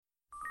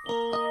Greetings,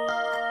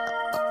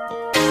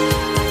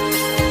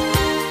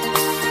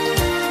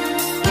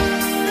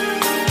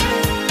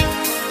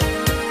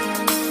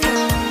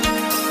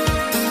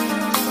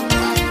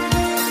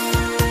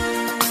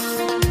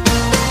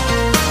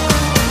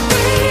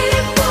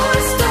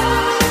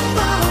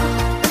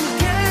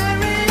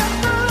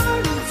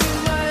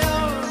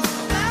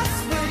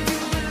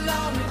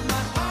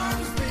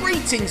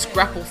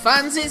 Grapple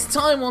fans. It's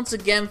time once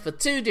again for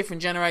two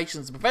different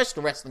generations of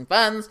professional wrestling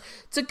fans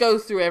to go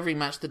through every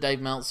match that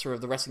Dave Meltzer of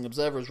the Wrestling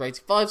Observer has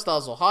rated 5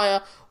 stars or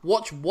higher,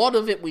 watch what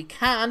of it we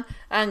can,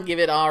 and give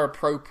it our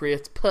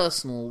appropriate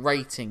personal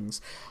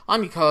ratings.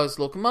 I'm your co-host,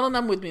 Lorcan Mullen,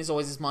 and with me as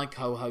always is my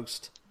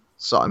co-host,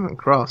 Simon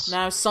Cross.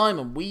 Now,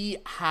 Simon, we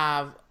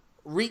have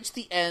reached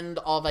the end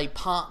of a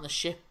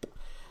partnership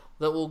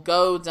that will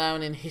go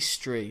down in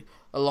history,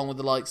 along with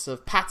the likes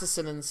of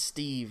Patterson and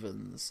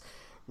Stevens,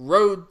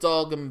 Road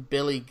Dogg and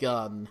Billy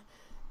Gunn,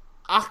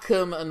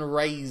 Akam and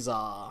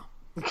Razor,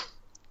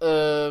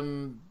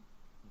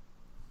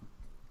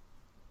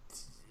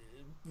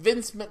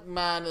 Vince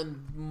McMahon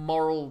and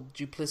Moral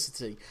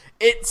Duplicity.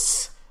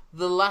 It's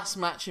the last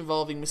match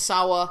involving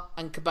Misawa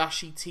and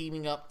Kobashi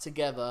teaming up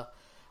together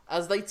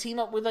as they team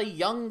up with a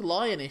young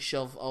lionish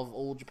of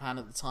All Japan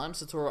at the time,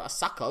 Satoru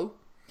Asako,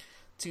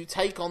 to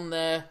take on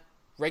their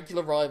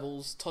regular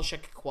rivals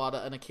Toshika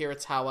Kawada and Akira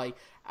Taue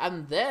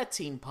and their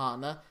team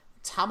partner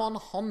Tamon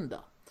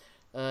Honda.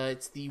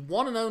 It's the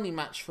one and only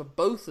match for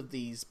both of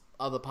these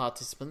other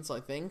participants,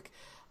 I think.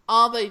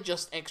 Are they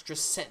just extra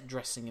set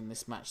dressing in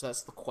this match?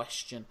 That's the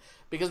question.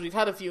 Because we've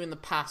had a few in the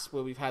past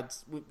where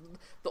the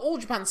All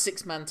Japan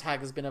 6-man tag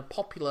has been a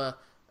popular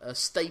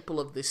staple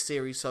of this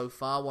series so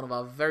far. One of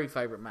our very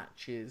favourite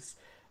matches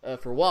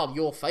for a while.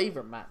 Your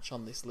favourite match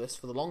on this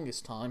list for the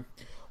longest time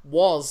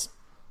was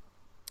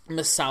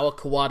Misawa,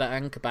 Kawada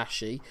and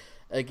Kobashi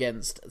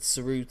against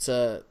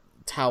Tsuruta,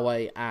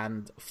 Taue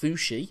and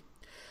Fushi.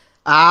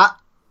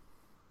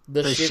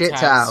 The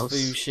shithouse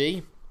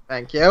Fushi.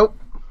 Thank you.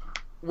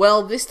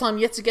 Well, this time,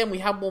 yet again, we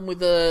had one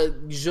with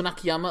Jun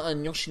Akiyama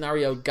and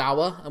Yoshinari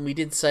Ogawa, and we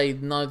did say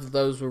neither of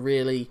those were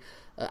really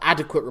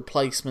adequate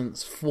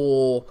replacements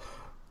for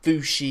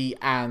Fushi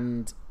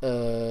and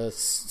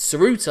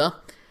Tsuruta.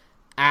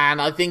 And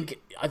I think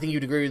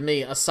you'd agree with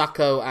me,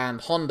 Asako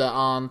and Honda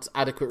aren't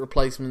adequate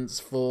replacements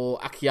for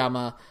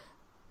Akiyama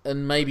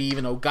and maybe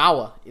even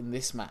Ogawa in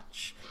this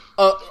match.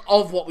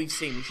 Of what we've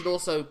seen. We should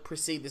also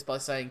precede this by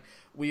saying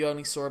we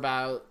only saw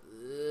about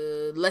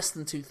less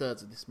than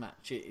 2/3 of this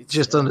match. It's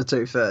just under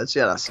 2/3,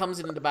 yeah. It comes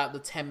in at about the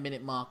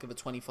 10-minute mark of a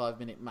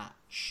 25-minute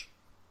match.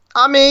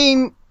 I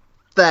mean,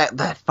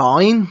 they're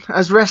fine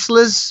as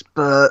wrestlers,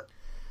 but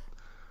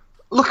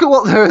look at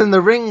what they're in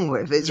the ring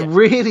with. It's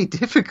really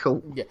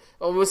difficult. Yeah.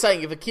 Well, we were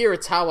saying, if Akira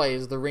Taue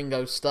is the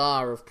Ringo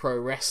Starr of pro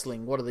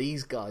wrestling, what are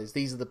these guys?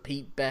 These are the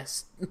Pete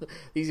Best.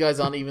 These guys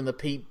aren't even the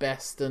Pete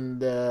Best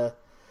and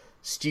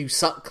Stu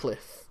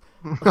Sutcliffe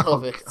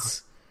of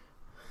it.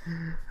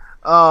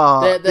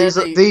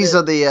 These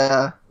are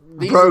the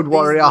Road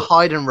Warrior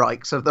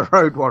Heidenreichs of the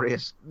Road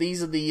Warriors.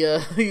 These are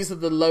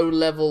the low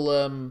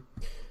level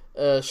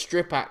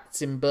strip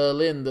acts in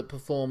Berlin that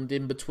performed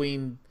in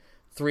between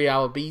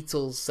 3-hour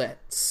Beatles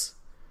sets.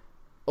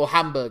 Or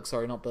Hamburg,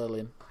 sorry, not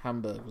Berlin.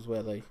 Hamburg was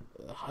where they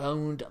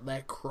honed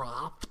their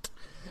craft.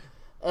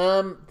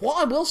 What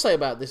I will say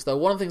about this, though,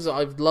 one of the things that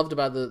I've loved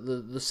about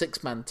the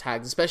 6-man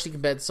tags, especially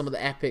compared to some of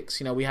the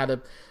epics, we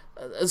had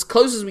as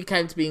close as we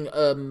came to being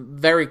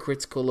very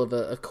critical of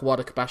a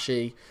Kawada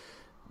Kobashi,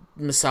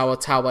 Misawa,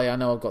 Taue. I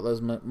know I've got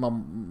those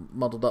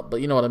muddled up,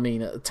 but you know what I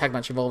mean. A tag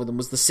match involving them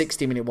was the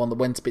 60-minute one that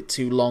went a bit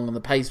too long and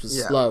the pace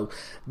was slow.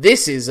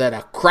 This is at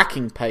a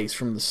cracking pace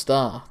from the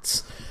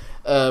start.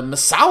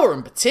 Misawa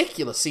in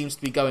particular seems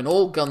to be going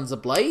all guns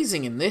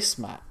a-blazing in this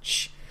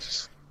match.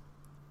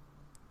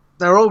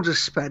 They're all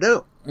just sped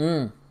up.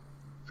 Mm.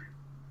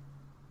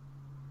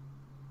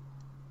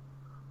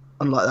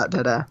 Unlike that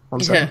dead air. One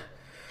second.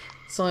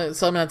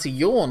 So I'm had to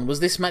yawn. Was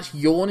this match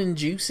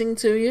yawn-inducing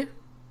to you?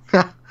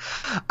 You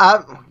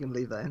can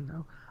leave that in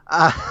now.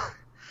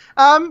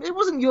 It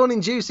wasn't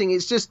yawn-inducing.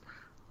 It's just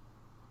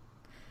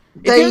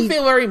it didn't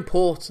feel very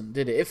important,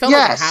 did it? It felt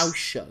like a house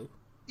show.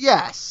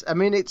 Yes, I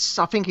mean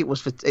I think it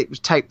was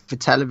taped for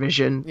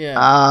television.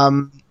 Yeah.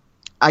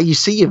 You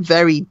see a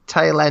very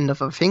tail end of,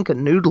 I think, a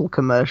noodle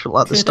commercial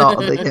at the start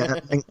of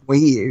the thing we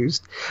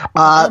used.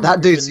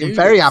 That dude seemed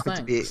very happy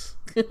to be.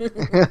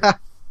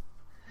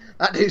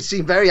 That dude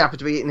seemed very happy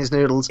to be eating his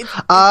noodles.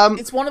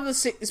 It's one of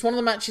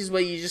the matches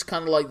where you just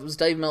kind of like, was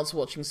Dave Meltzer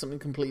watching something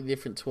completely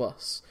different to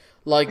us,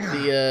 like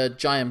the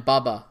Giant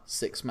Baba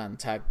 6-man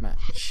tag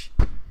match.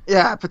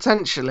 Yeah,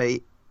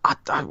 potentially.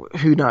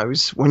 Who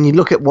knows? When you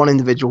look at one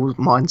individual's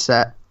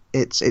mindset,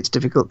 it's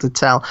difficult to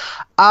tell.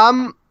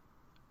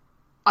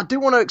 I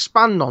do want to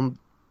expand on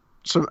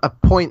a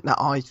point that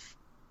I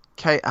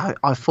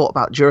thought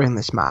about during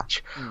this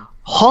match.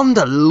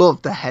 Honda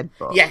loved the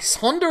headbutt. Yes,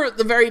 Honda at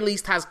the very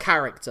least has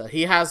character.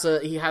 He has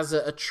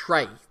a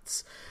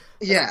trait.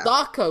 Yeah,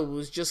 Darko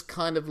was just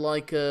kind of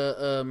like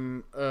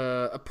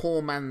a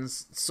poor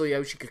man's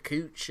Tsuyoshi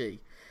Kikuchi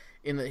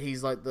in that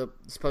he's like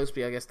supposed to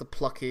be, I guess, the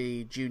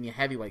plucky junior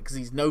heavyweight because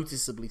he's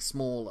noticeably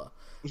smaller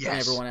than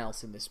everyone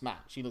else in this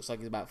match. He looks like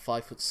he's about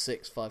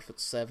 5'6",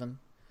 5'7".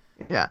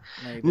 Yeah.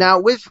 Maybe. Now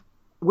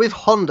with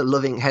Honda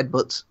loving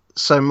headbutts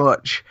so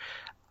much,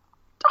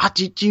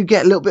 do you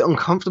get a little bit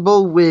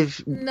uncomfortable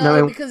with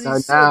knowing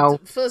because now?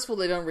 First of all,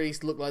 they don't really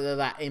look like they're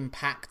that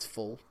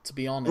impactful, to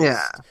be honest.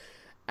 Yeah.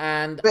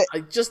 And I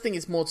just think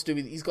it's more to do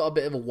with he's got a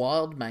bit of a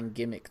wild man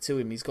gimmick to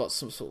him. He's got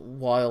some sort of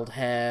wild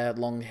hair,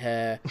 long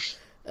hair.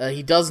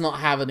 He does not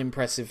have an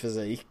impressive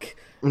physique.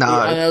 No,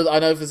 I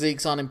know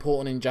physiques aren't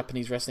important in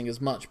Japanese wrestling as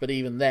much, but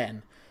even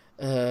then,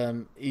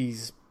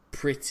 he's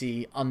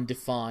pretty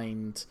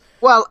undefined.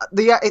 Well,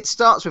 it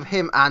starts with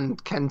him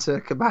and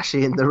Kenta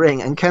Kobashi in the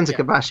ring, and Kenta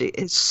Kobashi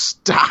is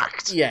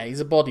stacked. Yeah, he's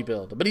a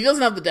bodybuilder, but he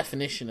doesn't have the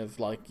definition of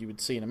like you would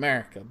see in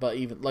America. But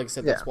even like I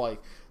said, that's why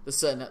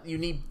you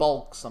need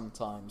bulk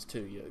sometimes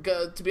too.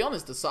 To be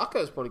honest,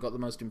 Asaka's probably got the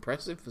most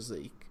impressive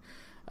physique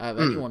of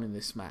anyone in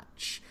this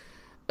match.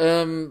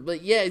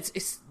 But yeah,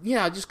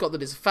 I just got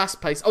that it's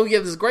fast paced. Oh yeah,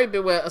 there's a great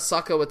bit where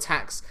Asako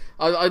attacks.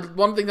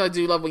 One thing I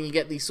do love when you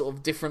get these sort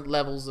of different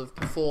levels of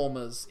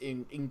performers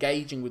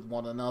engaging with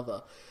one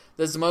another.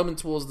 There's a moment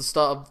towards the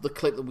start of the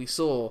clip that we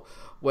saw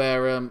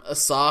where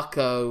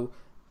Asako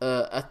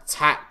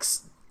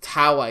attacks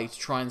Taue to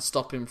try and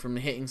stop him from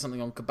hitting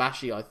something on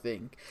Kobashi, I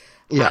think.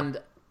 Yeah.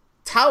 And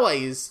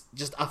Taue is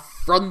just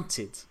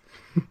affronted.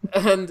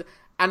 and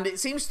it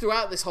seems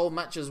throughout this whole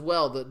match as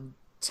well that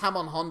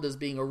Tamon Honda's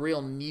being a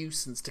real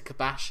nuisance to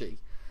Kobashi.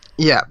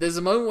 Yeah. There's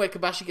a moment where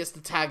Kobashi gets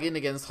to tag in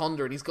against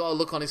Honda and he's got a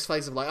look on his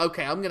face of like,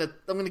 okay, I'm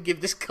gonna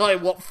give this guy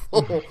what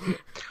for.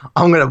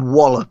 I'm gonna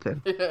wallop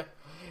him. Yeah.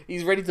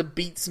 He's ready to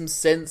beat some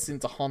sense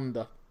into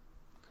Honda.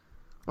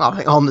 Well, I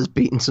think Honda's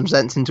beaten some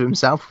sense into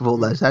himself with all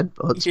those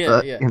headbutts,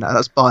 but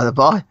that's by the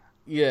by.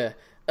 Yeah.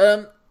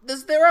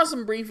 There are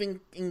some brief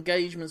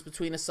engagements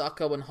between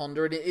Asako and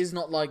Honda, and it is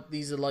not like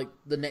these are like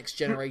the next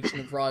generation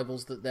of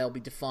rivals that they'll be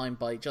defined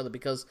by each other,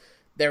 because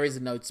there is a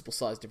noticeable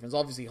size difference.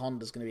 Obviously,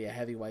 Honda's going to be a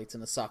heavyweight,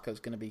 and Asako's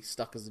going to be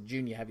stuck as a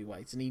junior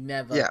heavyweight, and he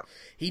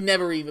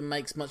never even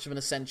makes much of an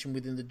ascension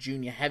within the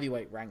junior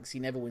heavyweight ranks. He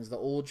never wins the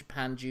All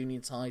Japan Junior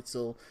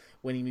title.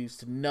 When he moves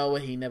to Noah,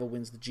 he never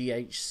wins the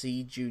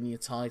GHC Junior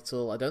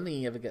title. I don't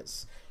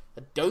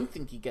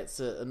think he gets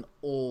a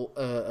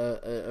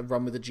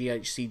run with the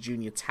GHC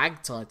Junior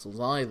tag titles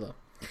either.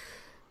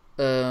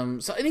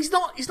 And he's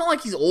not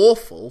like he's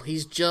awful.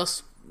 He's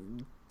just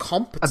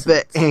competent. A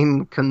bit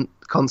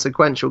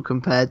inconsequential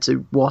compared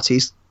to what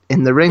he's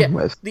in the ring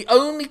with. The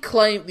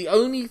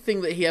only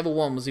thing that he ever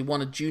won was he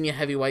won a junior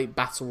heavyweight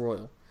battle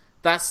royal.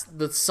 That's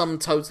the sum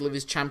total of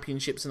his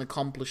championships and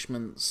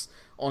accomplishments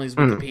on his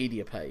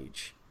Wikipedia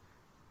page.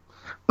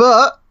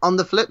 But on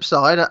the flip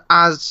side, at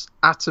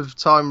the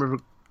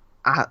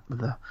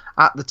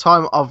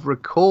time of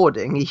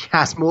recording, he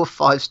has more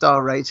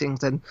 5-star ratings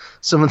than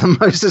some of the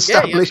most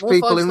established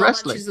people in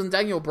wrestling. Matches than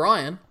Daniel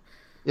Bryan.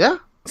 Yeah.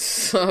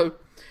 So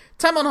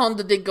Tamon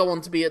Honda did go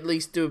on to be at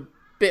least do a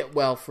bit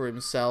well for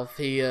himself.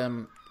 He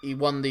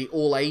won the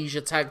All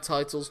Asia tag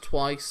titles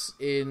twice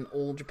in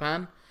All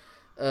Japan.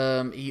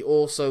 He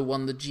also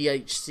won the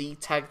GHC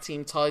tag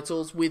team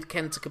titles with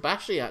Kenta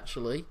Kobashi,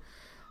 actually,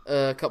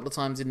 a couple of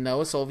times in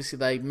Noah. So obviously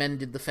they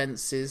mended the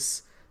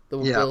fences that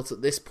were built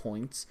at this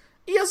point.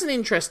 He has an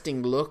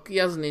interesting look. He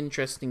has an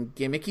interesting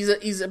gimmick.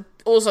 He's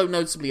also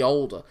noticeably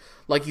older.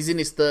 Like, he's in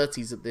his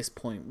 30s at this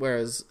point,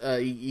 whereas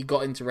he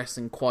got into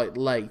wrestling quite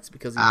late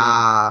because he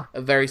was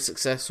a very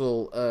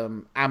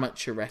successful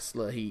amateur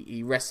wrestler.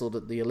 He wrestled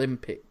at the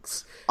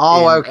Olympics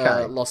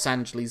in Los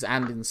Angeles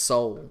and in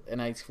Seoul in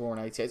 84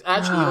 and 88.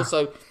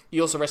 Actually,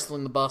 he also wrestled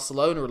in the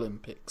Barcelona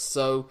Olympics.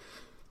 So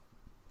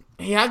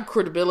he had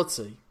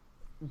credibility,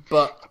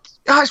 but...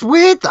 It's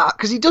weird, that,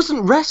 because he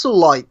doesn't wrestle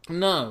like...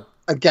 No.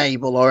 A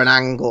Gable or an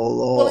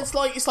Angle, or... Well, it's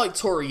like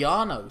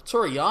Toriano.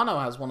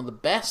 Toriano has one of the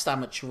best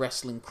amateur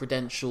wrestling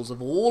credentials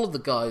of all of the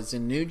guys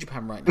in New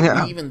Japan right now.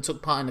 Yeah. He even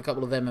took part in a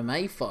couple of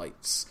MMA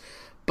fights,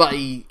 but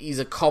he's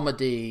a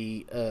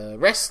comedy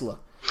wrestler.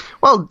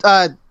 Well,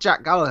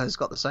 Jack Gallagher's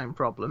got the same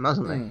problem,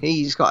 hasn't he?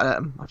 He's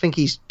got, I think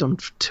he's done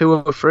 2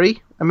 or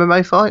 3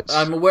 MMA fights.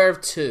 I'm aware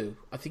of 2.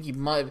 I think he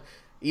might have...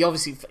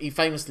 He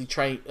famously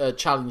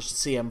challenged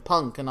CM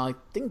Punk, and I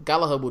think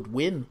Gallagher would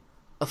win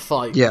a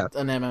fight,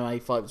 an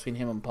MMA fight between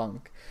him and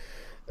Punk.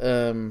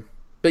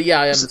 But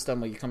yeah, I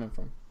understand where you're coming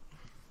from.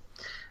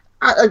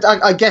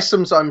 I guess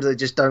sometimes they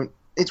just don't...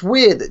 It's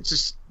weird. It's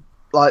just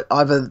like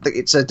either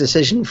it's a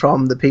decision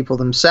from the people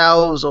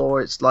themselves or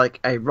it's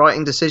like a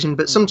writing decision,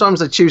 but sometimes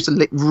they choose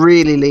to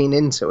really lean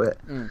into it.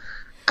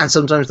 And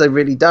sometimes they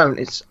really don't.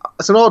 It's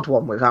an odd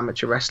one with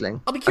amateur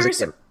wrestling. I'll be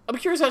curious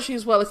actually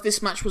as well if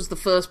this match was the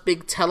first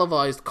big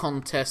televised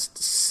contest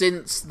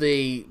since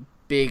the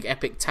big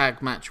epic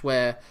tag match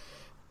where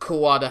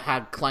Kawada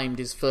had claimed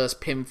his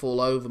first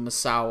pinfall over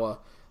Misawa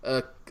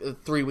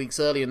 3 weeks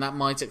earlier, and that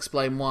might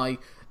explain why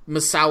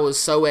Misawa's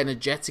so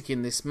energetic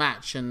in this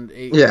match and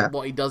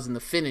what he does in the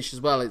finish as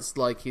well. It's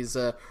like his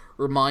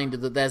reminder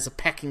that there's a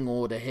pecking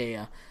order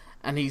here,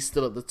 and he's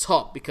still at the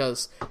top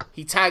because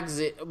he tags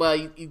it.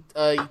 Well, he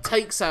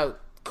takes out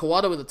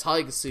Kawada with a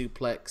Tiger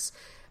Suplex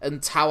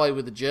and Taue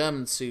with a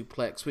German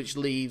Suplex, which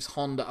leaves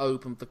Honda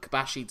open for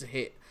Kobashi to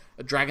hit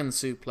a Dragon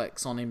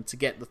Suplex on him to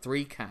get the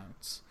 3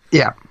 count.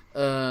 Yeah.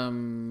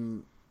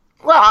 Well,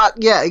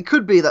 yeah, it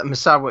could be that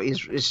Misawa is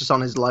just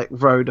on his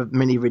road of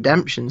mini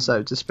redemption,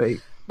 so to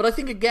speak. But I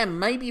think, again,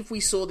 maybe if we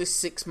saw this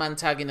 6-man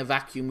tag in a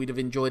vacuum, we'd have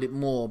enjoyed it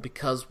more,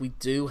 because we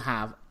do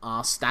have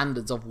our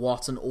standards of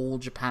what an All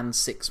Japan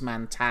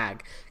 6-man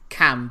tag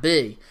can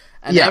be.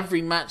 And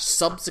every match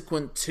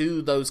subsequent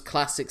to those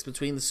classics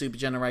between the Super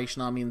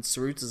Generation Army and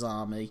Saruta's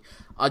Army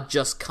are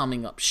just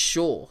coming up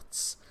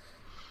short.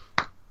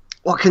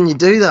 What can you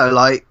do,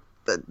 though?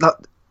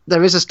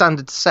 There is a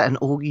standard to set, and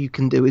all you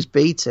can do is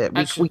beat it.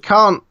 We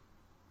can't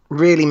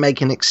really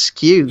make an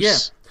excuse. Yeah.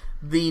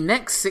 The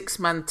next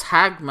 6-man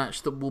tag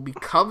match that will be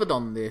covered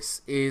on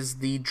this is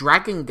the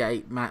Dragon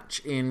Gate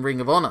match in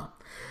Ring of Honor.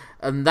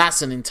 And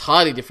that's an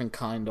entirely different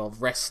kind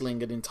of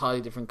wrestling, an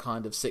entirely different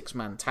kind of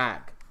 6-man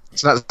tag.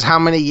 So that's how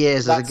many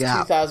years as a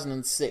gap? That's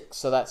 2006,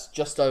 so that's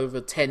just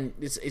over 10...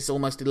 It's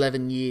almost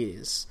 11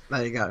 years.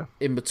 There you go.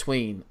 In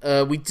between.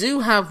 We do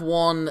have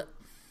we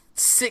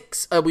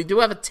do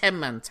have a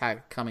 10-man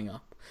tag coming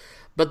up.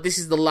 But this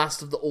is the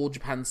last of the All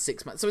Japan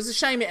 6-man. So it's a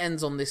shame it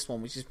ends on this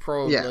one, which is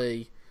probably...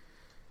 Yeah.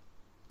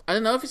 I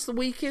don't know if it's the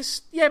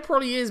weakest. Yeah, it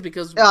probably is,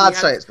 because I'd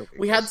say it's the weakest.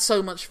 We had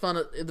so much fun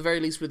at the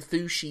very least with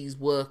Fushi's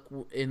work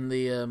in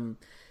the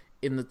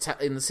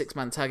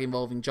 6-man tag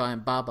involving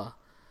Giant Baba.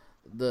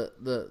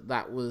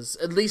 That was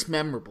at least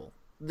memorable.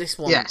 This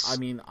one, yes. I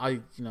mean,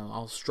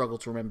 I'll struggle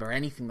to remember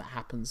anything that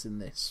happens in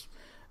this.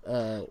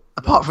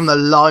 Apart from the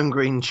lime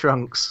green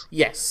trunks.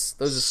 Yes,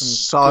 those are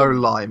so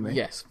limey.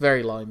 Yes,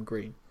 very lime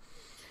green.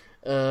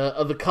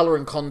 The colour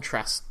and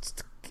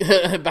contrast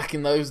back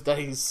in those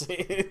days,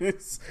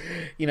 it's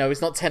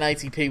not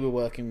 1080p we're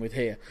working with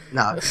here.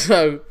 No.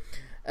 So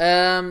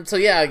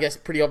yeah, I guess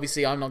pretty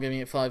obviously I'm not giving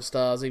it 5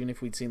 stars. Even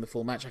if we'd seen the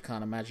full match, I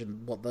can't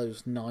imagine what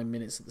those 9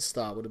 minutes at the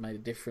start would have made a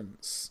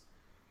difference.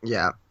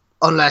 Yeah,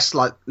 unless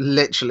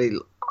literally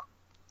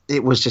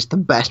it was just the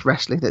best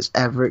wrestling that's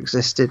ever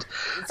existed.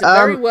 It's a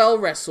very well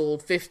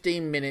wrestled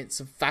 15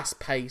 minutes of fast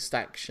paced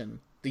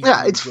action.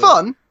 Yeah, it's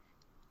fun,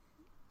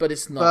 but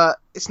it's not. But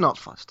it's not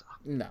 5 star.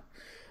 No.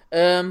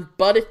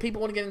 But if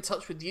people want to get in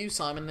touch with you,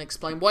 Simon, and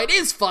explain why it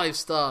is 5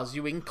 stars,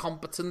 you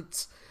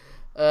incompetent,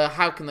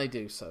 how can they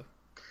do so?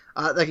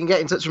 They can get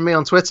in touch with me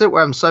on Twitter,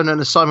 where I'm so known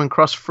as Simon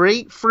Cross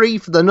Free. Free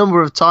for the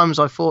number of times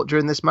I fought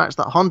during this match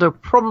that Honda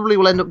probably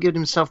will end up giving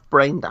himself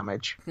brain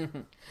damage.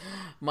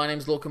 My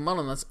name's Lorcan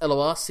Mullen. That's Lorcan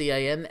Mulla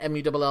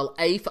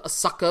for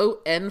Asako,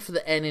 N for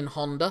the N in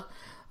Honda.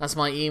 That's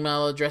my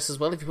email address as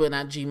well, if you put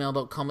in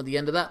 @gmail.com at the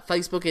end of that.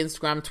 Facebook,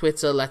 Instagram,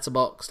 Twitter,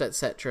 Letterboxd,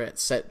 etc.,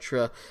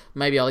 etc.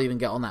 Maybe I'll even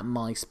get on that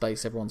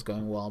MySpace everyone's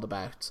going wild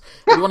about.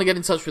 If you want to get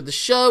in touch with the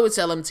show, it's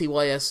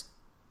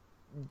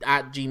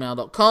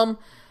lmtys@gmail.com.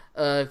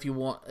 If you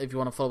want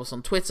to follow us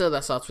on Twitter,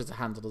 that's our Twitter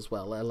handle as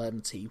well,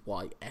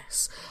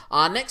 LMTYS.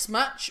 Our next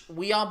match,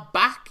 we are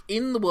back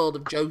in the world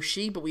of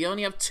Joshi, but we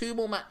only have 2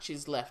 more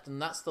matches left,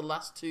 and that's the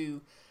last 2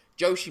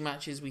 Joshi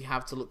matches we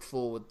have to look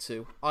forward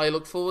to. I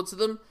look forward to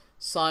them.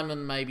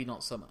 Simon, maybe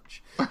not so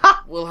much.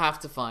 We'll have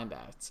to find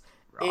out.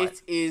 Right.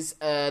 It is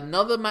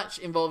another match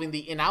involving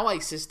the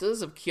Inoue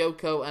sisters of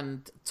Kyoko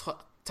and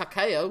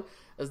Takeo,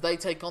 as they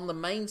take on the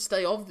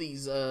mainstay of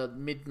these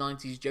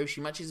mid-90s Joshi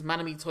matches,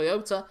 Manami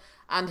Toyota,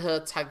 and her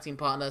tag team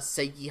partner,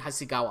 Seiki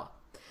Hasegawa.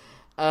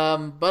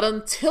 But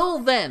until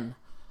then,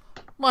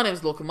 my name's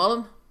Lorcan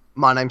Mullen.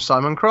 My name's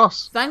Simon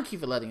Cross. Thank you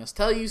for letting us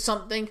tell you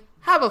something.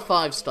 Have a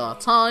 5-star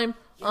time.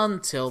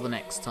 Until the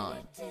next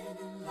time.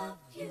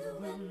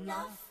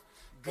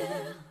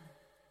 Girl.